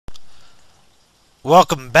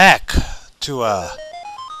Welcome back to a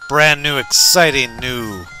brand new, brand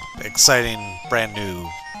new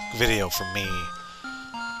video from me.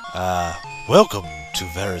 Welcome to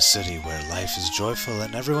Vera City, where life is joyful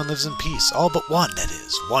and everyone lives in peace. All but one, that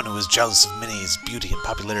is. One who is jealous of Minnie's beauty and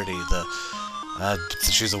popularity.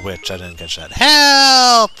 She's a witch. I didn't catch that.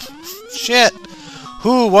 Help! Shit!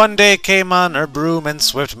 Who one day came on her broom and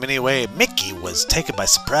swept Minnie away. Mickey was taken by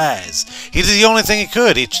surprise. He did the only thing he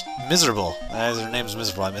could. Miserable. Her name's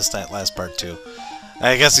Miserable. I missed that last part too.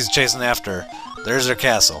 I guess he's chasing after her. There's her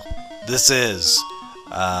castle. This is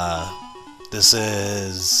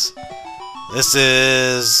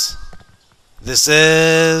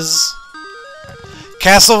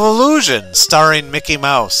Castle of Illusion, starring Micky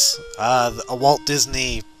Mouse. A Walt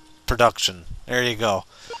Disney production. There you go.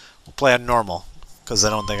 We'll play on normal, because I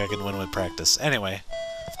don't think I can win with practice. Anyway.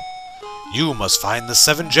 You must find the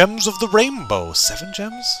 7 gems of the rainbow. 7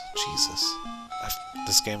 gems? Jesus.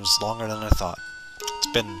 This game's longer than I thought. It's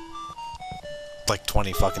been like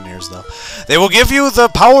 20 fucking years though. They will give you the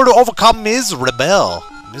power to overcome miserable.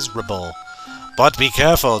 But be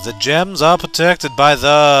careful, the gems are protected by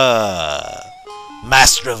the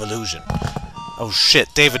Master of Illusion. Oh shit,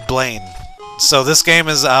 David Blaine. So this game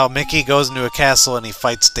is how Mickey goes into a castle and he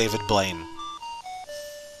fights David Blaine.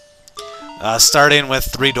 Starting with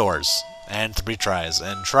 3 doors and 3 tries.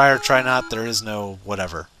 And try or try not, there is no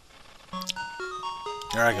whatever.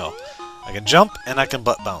 There I go. I can jump and I can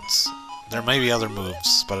butt bounce. There may be other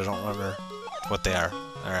moves, but I don't remember what they are.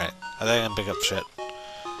 Alright, I think I can pick up shit.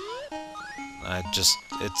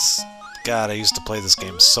 God, I used to play this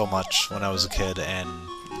game so much when I was a kid, and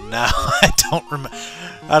now I don't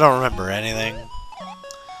remember anything.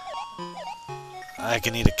 I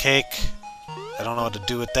can eat a cake. I don't know what to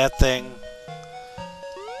do with that thing.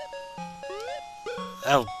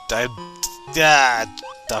 Oh, duck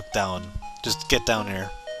down. Just get down here.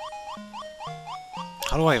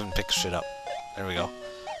 How do I even pick shit up? There we go.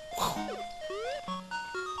 Whew.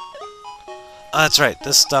 That's right.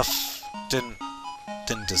 This stuff didn't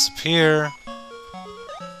disappear.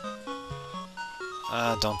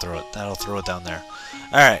 Don't throw it. That'll throw it down there.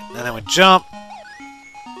 Alright, and then we jump.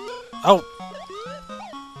 Oh!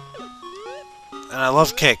 And I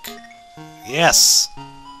love cake. Yes!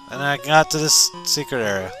 And I got to this secret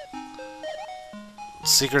area.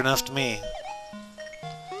 Secret enough to me.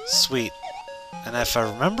 Sweet. And if I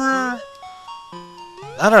remember...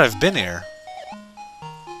 Now that I've been here,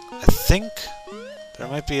 I think there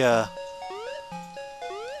might be a...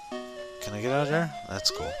 Can I get out of there?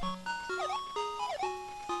 That's cool.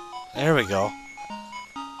 There we go.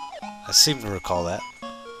 I seem to recall that.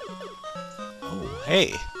 Oh,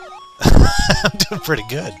 hey. I'm doing pretty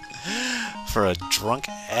good. For a drunk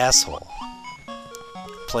asshole.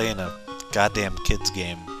 Playing a goddamn kids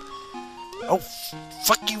game. Oh,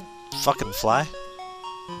 fuck you, fucking fly.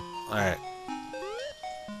 Alright.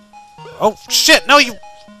 Oh, shit, no, you...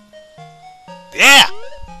 Yeah!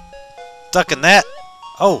 Ducking that.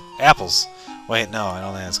 Oh, apples. Wait, no, I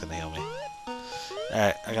don't think that's gonna heal me.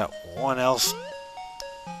 Alright, I got 1 elf.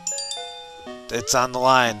 It's on the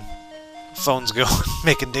line. Phone's going,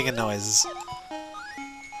 making dinging noises.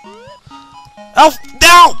 Oh,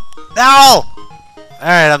 no! No!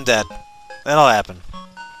 Alright, I'm dead. That'll happen.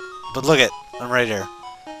 But look it, I'm right here.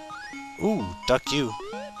 Ooh, duck you.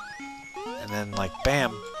 And then, like,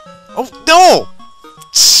 bam. Oh, no!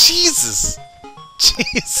 Jesus!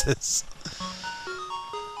 Jesus!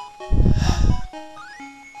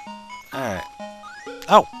 Alright.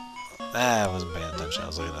 Oh! I wasn't paying attention, I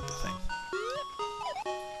was looking at the thing.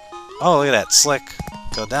 Oh, look at that, slick.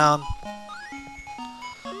 Go down.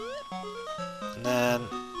 And then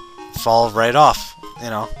fall right off, you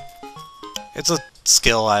know. It's a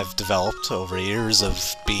skill I've developed over years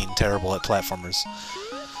of being terrible at platformers.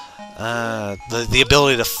 The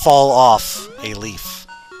ability to fall off a leaf.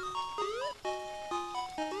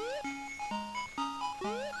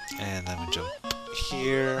 And then we jump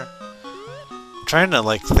here. I'm trying to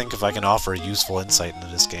like think if I can offer a useful insight into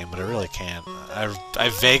this game, but I really can't. I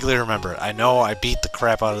vaguely remember it. I know I beat the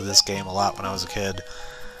crap out of this game a lot when I was a kid.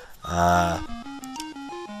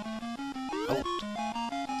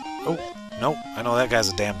 Oh, no, I know that guy's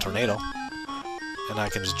a damn tornado. And I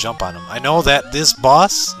can just jump on him. I know that this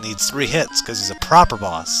boss needs 3 hits, because he's a proper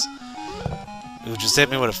boss. Who just hit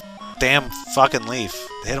me with a damn fucking leaf.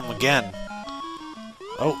 Hit him again.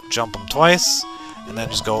 Oh, jump him twice. And then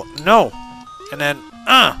just go, no! And then,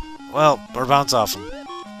 well, or bounce off him.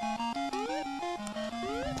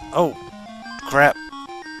 Oh, crap.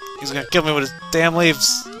 He's gonna kill me with his damn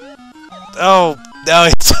leaves. Oh, no,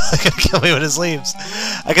 he's gonna kill me with his leaves.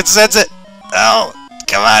 I can sense it. Oh,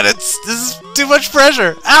 Come on, this is too much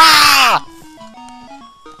pressure. Ah!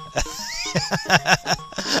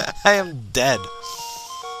 I am dead.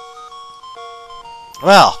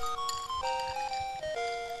 Well.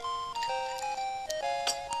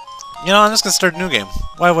 You know, I'm just gonna start a new game.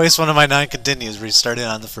 Why waste one of my 9 continues restarting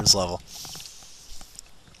on the first level?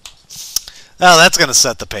 Well, that's gonna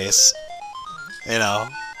set the pace. You know,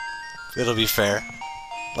 it'll be fair.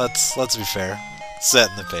 Let's be fair.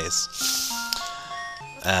 Setting the pace.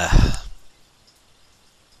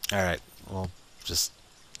 Alright, well, just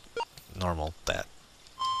normal that.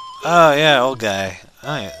 Oh yeah, old guy.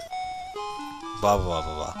 Oh yeah. Blah blah blah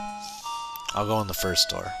blah blah. I'll go in the first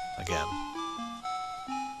door again.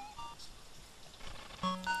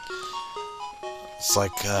 It's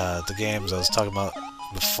like the games I was talking about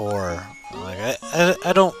before. Like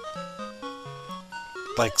I don't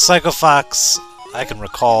like Psycho Fox. I can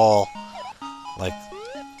recall like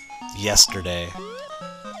yesterday.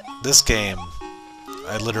 This game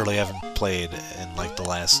I literally haven't played in like the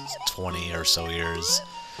last 20 or so years.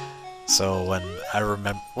 So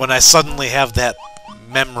when I suddenly have that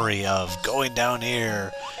memory of going down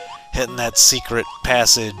here, hitting that secret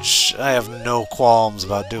passage, I have no qualms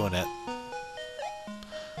about doing it.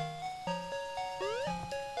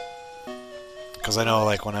 Because I know,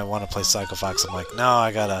 like, when I want to play Psycho Fox, I'm like, no,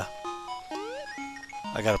 I gotta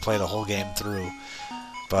play the whole game through.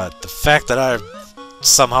 But the fact that I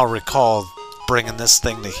somehow recall bringing this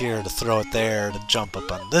thing to here, to throw it there, to jump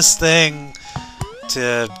up on this thing,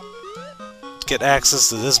 to get access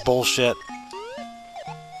to this bullshit,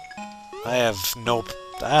 I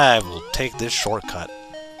will take this shortcut.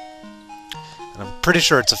 And I'm pretty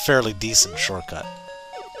sure it's a fairly decent shortcut.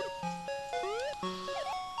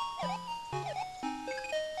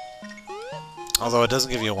 Although it doesn't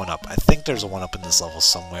give you a 1-up. I think there's a 1-up in this level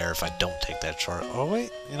somewhere if I don't take that short. Oh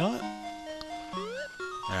wait, you know what?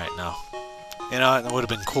 Alright, no. You know what? It would have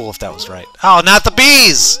been cool if that was right. Oh, not the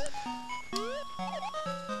bees!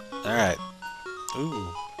 Alright. Ooh.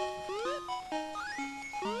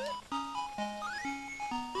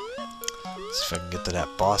 See if I can get to that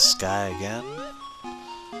boss guy again.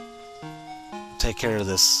 Take care of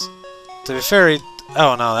this. To be fair,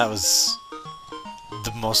 oh no, that was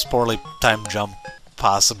the most poorly timed jump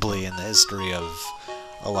possibly in the history of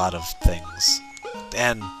a lot of things.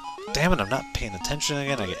 And damn it, I'm not paying attention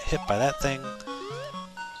again. I get hit by that thing.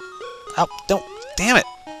 Ow, don't, damn it!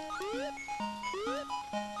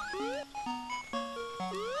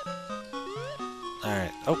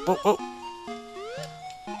 Alright, oh.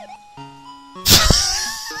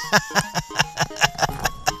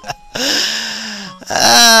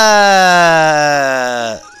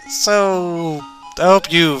 So I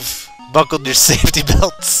hope you've buckled your safety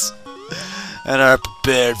belts and are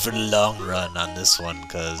prepared for the long run on this one,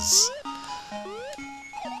 because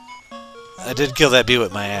I did kill that bee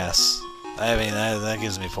with my ass. I mean, that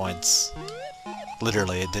gives me points.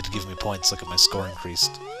 Literally, it did give me points. Look at my score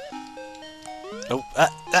increased. Oh,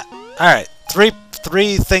 alright. Three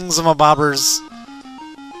thingamabobbers.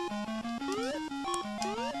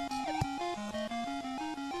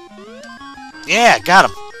 Yeah, got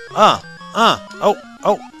him.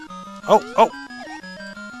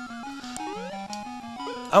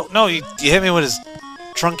 Oh, no, you hit me with his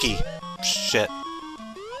trunky shit.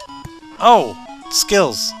 Oh,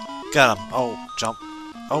 skills. Got him. Oh, jump.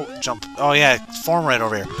 Oh, jump. Oh, yeah, form right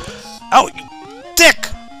over here. Oh, you dick!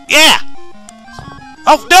 Yeah!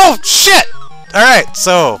 Oh, no! Shit! Alright,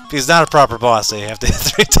 so, he's not a proper boss, so you have to hit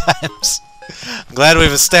 3 times. I'm glad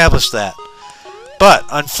we've established that. But,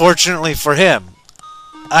 unfortunately for him,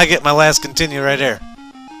 I get my last continue right here.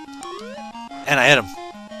 And I hit him.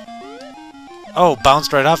 Oh,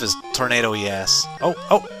 bounced right off his tornado-y ass. Oh,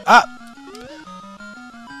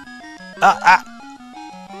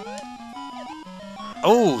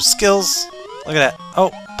 Oh, skills. Look at that.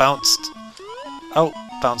 Oh, bounced. Oh,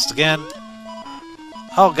 bounced again.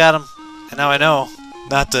 Oh, got him. And now I know.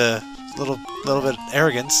 Not the little bit of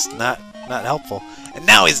arrogance. Not helpful. And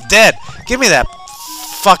now he's dead. Give me that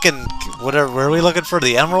fucking whatever. Were we looking for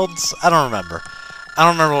the emeralds? I don't remember. I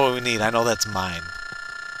don't remember what we need. I know that's mine.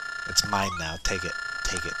 It's mine now. Take it.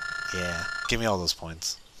 Take it. Yeah. Give me all those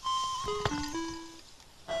points.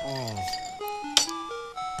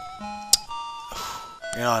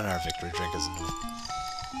 You know, and our victory drink isn't.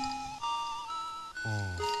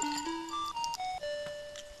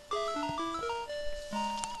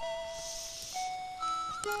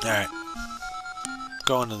 Alright.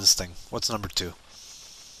 Go into this thing. What's number 2?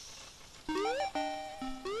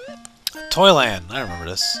 Toyland. I remember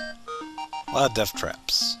this. A lot of death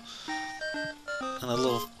traps. And a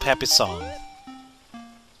little happy song.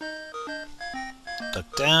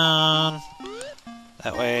 Duck down.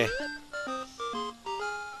 That way.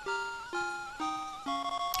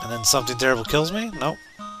 And then something terrible kills me? Nope.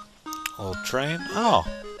 A little train. Oh!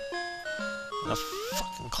 A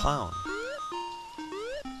fucking clown.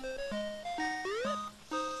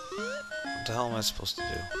 What the hell am I supposed to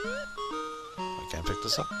do? I can't pick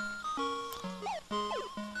this up?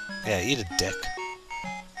 Yeah, eat a dick.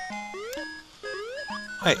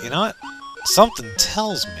 Wait, you know what? Something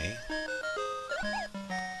tells me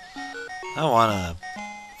I wanna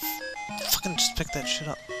fucking just pick that shit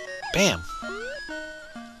up. Bam!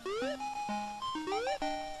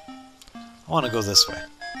 I wanna go this way.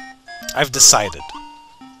 I've decided.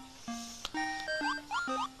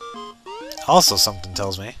 Also, something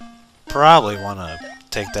tells me probably wanna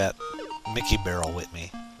take that Mickey barrel with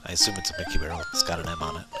me. I assume it's a Mickey barrel. It's got an M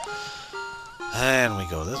on it. And we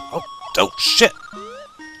go this. Oh shit!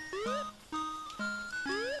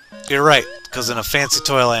 You're right, because in a fancy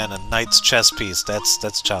toyland, a knight's chess piece,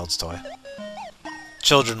 that's child's toy.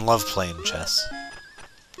 Children love playing chess.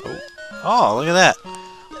 Oh, look at that.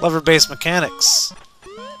 Lever-based mechanics.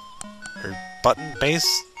 Or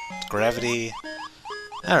button-based? Gravity?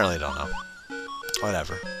 I really don't know.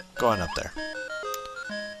 Whatever. Going up there.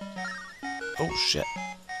 Oh, shit.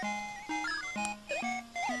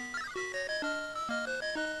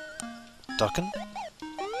 Ducking?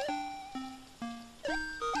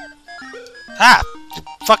 Ah! You're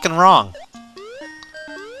fucking wrong.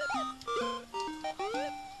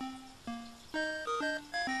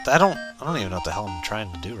 I don't even know what the hell I'm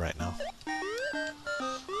trying to do right now.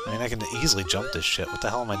 I mean, I can easily jump this shit. What the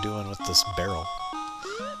hell am I doing with this barrel?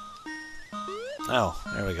 Oh,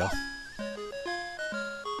 there we go.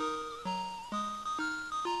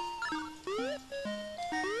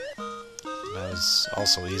 That was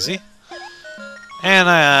also easy. And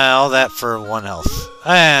all that for 1 health.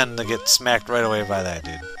 And I get smacked right away by that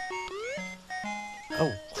dude.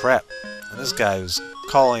 Oh, crap. And this guy who's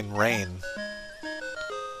calling rain.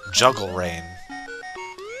 Juggle rain.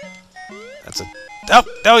 That's a... Oh!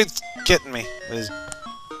 No, he's getting me. With his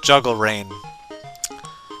juggle rain.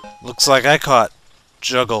 Looks like I caught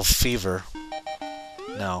juggle fever.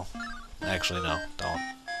 No. Actually, no. Don't.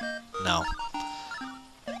 No.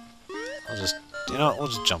 I'll just... You know what? We'll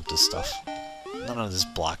just jump this stuff. None of this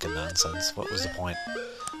blocking nonsense. What was the point?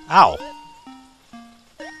 Ow!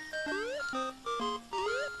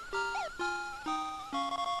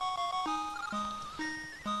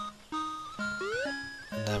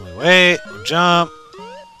 And then we wait, we jump.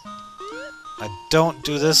 I don't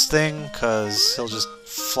do this thing, because he'll just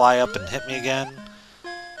fly up and hit me again.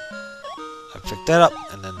 I pick that up,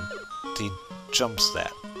 and then he jumps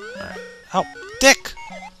that. Alright. Oh, dick!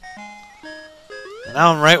 And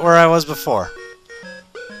now I'm right where I was before.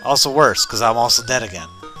 Also worse, because I'm also dead again.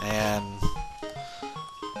 And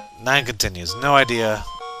 9 continues. No idea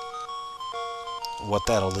what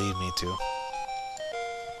that'll lead me to.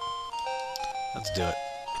 Let's do it.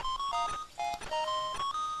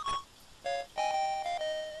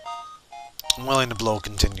 I'm willing to blow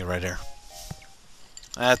continue right here.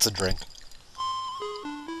 That's a drink.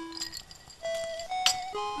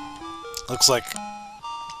 Looks like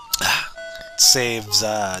it saves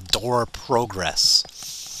door progress.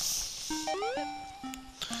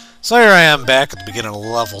 So here I am back at the beginning of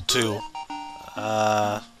level 2.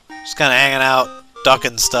 Just kind of hanging out,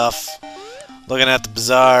 ducking stuff, looking at the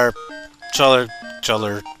bizarre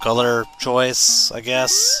color choice, I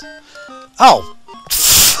guess. Oh!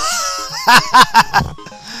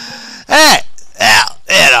 Hey! Yeah,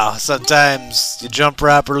 you know, sometimes you jump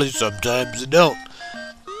properly, sometimes you don't.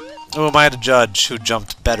 Who am I to judge who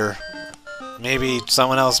jumped better? Maybe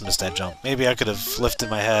someone else missed that jump. Maybe I could have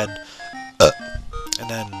lifted my head and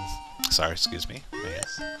then... Sorry, excuse me, I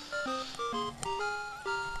guess.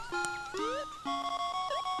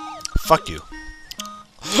 Fuck you.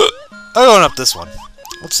 I'm going up this one.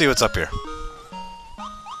 Let's see what's up here.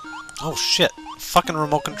 Oh shit. Fucking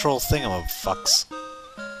remote control thingamafucks.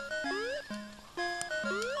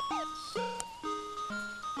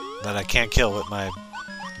 That I can't kill with my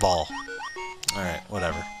ball. Alright,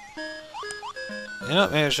 whatever. You know,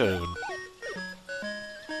 maybe I should have...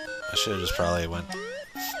 I should have just probably went...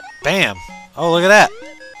 Bam! Oh, look at that!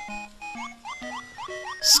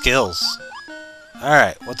 Skills.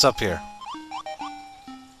 Alright, what's up here?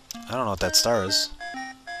 I don't know what that star is.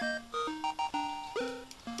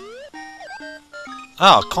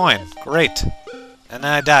 Oh, coin. Great. And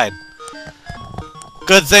then I died.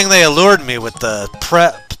 Good thing they allured me with the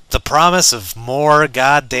promise of more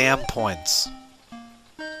goddamn points.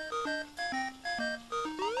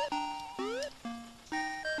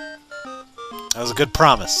 That was a good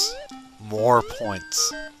promise. more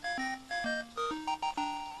points.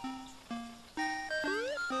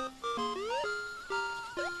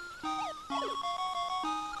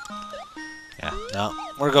 Yeah, no,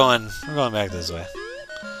 we're going back this way.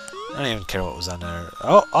 I don't even care what was on there.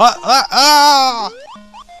 Oh,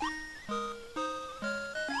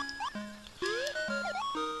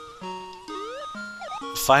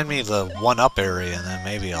 Find me the 1-up area, and then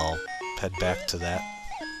maybe I'll head back to that.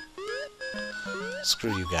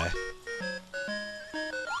 Screw you, guy.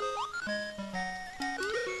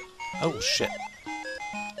 Oh, shit.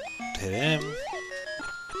 Hit him.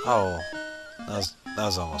 Oh, that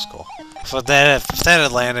was almost cool. If that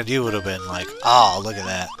had landed, you would have been like, oh, look at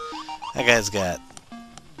that. That guy's got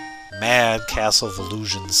mad Castle of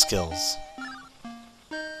Illusion skills.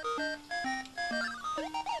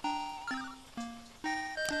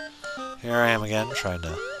 Here I am again, trying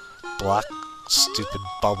to block stupid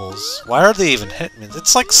bubbles. Why are they even hitting me?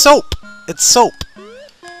 It's like soap! It's soap!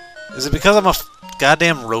 Is it because I'm a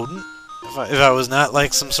goddamn rodent? If I was not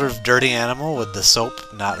like some sort of dirty animal, would the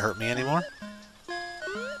soap not hurt me anymore?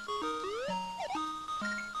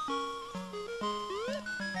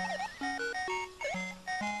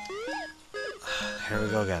 Here we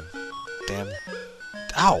go again. Damn.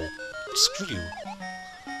 Ow! Screw you.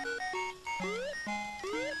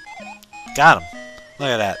 Got him. Look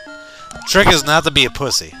at that. Trick is not to be a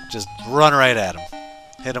pussy. Just run right at him.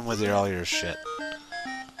 Hit him with all your shit.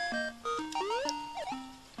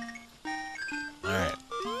 Alright.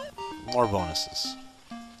 More bonuses.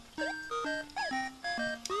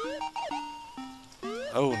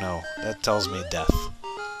 Oh no. That tells me death.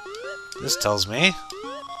 This tells me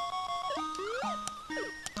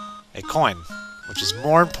a coin, which is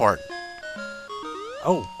more important.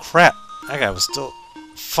 Oh, crap. That guy was still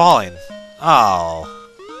falling. Oh.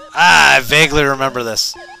 Ah, I vaguely remember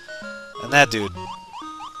this. And that dude.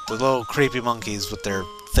 The little creepy monkeys with their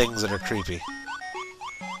things that are creepy.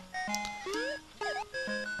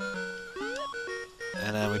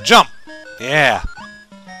 And then we jump! Yeah!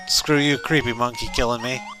 Screw you, creepy monkey, killing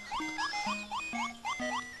me.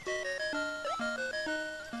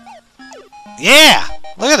 Yeah!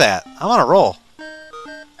 Look at that! I'm on a roll.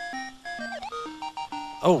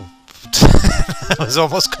 Oh. That was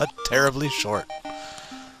almost cut terribly short.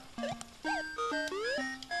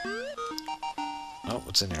 Oh,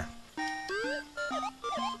 what's in here?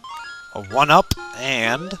 A 1-up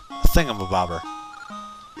and a thingamabobber.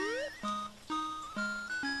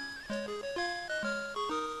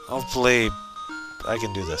 Hopefully, I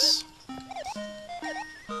can do this.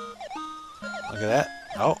 Look at that.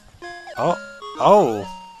 Oh. Oh.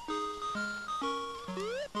 Oh!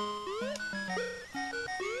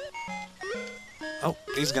 Oh,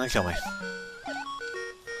 he's gonna kill me.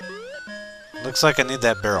 Looks like I need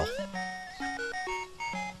that barrel.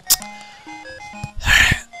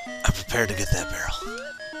 Alright, I'm prepared to get that barrel.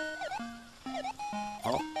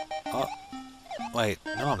 Oh, oh. Wait,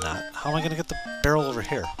 no I'm not. How am I gonna get the barrel over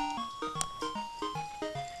here?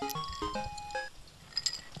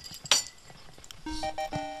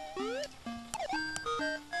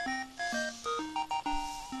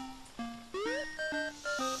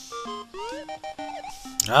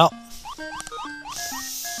 Well,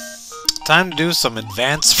 time to do some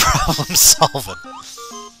advanced problem solving.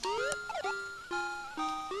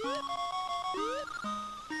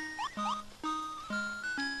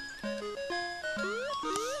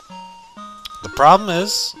 The problem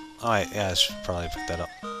is... Oh wait, yeah, I should probably pick that up.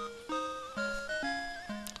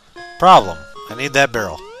 Problem. I need that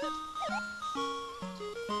barrel.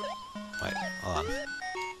 Wait, hold on.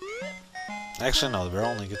 Actually, no, the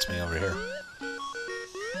barrel only gets me over here.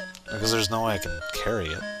 Because there's no way I can carry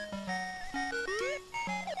it.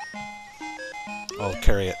 I'll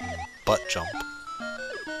carry it and butt jump.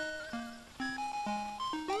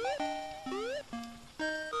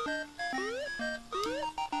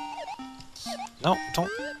 No, don't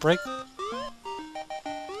break.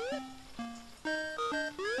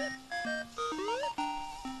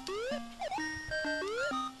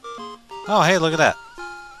 Oh, hey, look at that.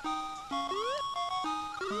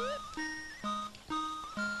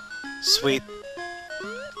 Sweet.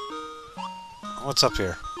 What's up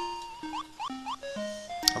here?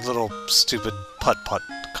 A little stupid putt-putt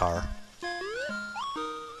car.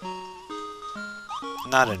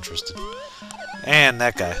 Not interested. And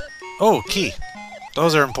that guy. Oh, key.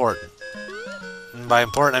 Those are important. And by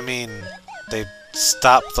important, I mean they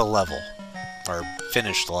stop the level. Or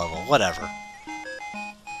finish the level. Whatever.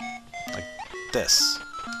 Like this.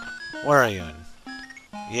 Where are you in?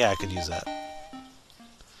 Yeah, I could use that.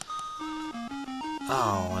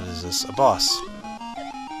 Oh, what is this? A boss.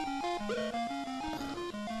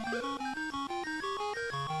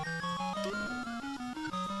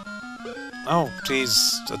 Oh,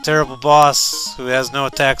 he's a terrible boss who has no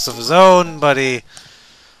attacks of his own, but he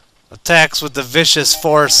attacks with the vicious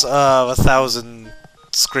force of 1,000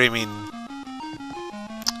 screaming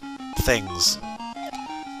things.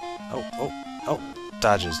 Oh.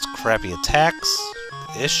 Dodges crappy attacks.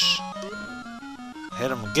 Ish. Hit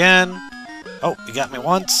him again. Oh, he got me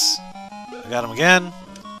once. I got him again.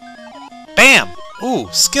 Bam! Ooh,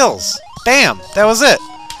 skills. Bam! That was it.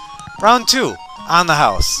 Round 2. On the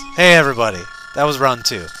house. Hey, everybody. That was round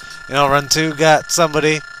 2. You know, round 2 got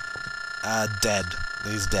somebody dead.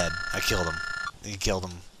 He's dead. I killed him. He killed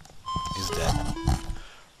him. He's dead.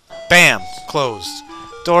 Bam! Closed.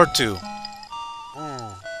 Door 2.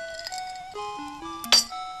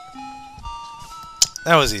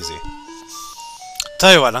 That was easy.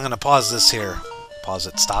 Tell you what, I'm going to pause this here. Pause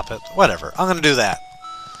it, stop it, whatever. I'm going to do that.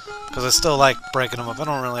 Because I still like breaking them up. I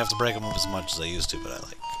don't really have to break them up as much as I used to, but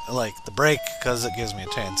I like the break because it gives me a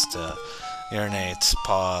chance to urinate,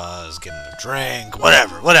 pause, get a drink,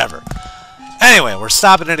 whatever. Anyway, we're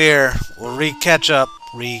stopping it here. We'll catch up.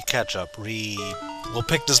 We'll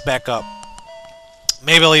pick this back up.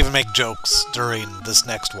 Maybe I'll even make jokes during this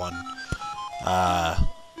next one.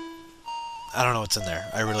 I don't know what's in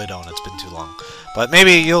there. I really don't. It's been too long. But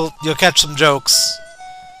maybe you'll catch some jokes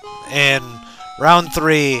in round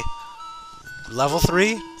 3, level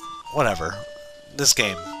 3, whatever. This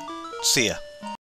game. See ya.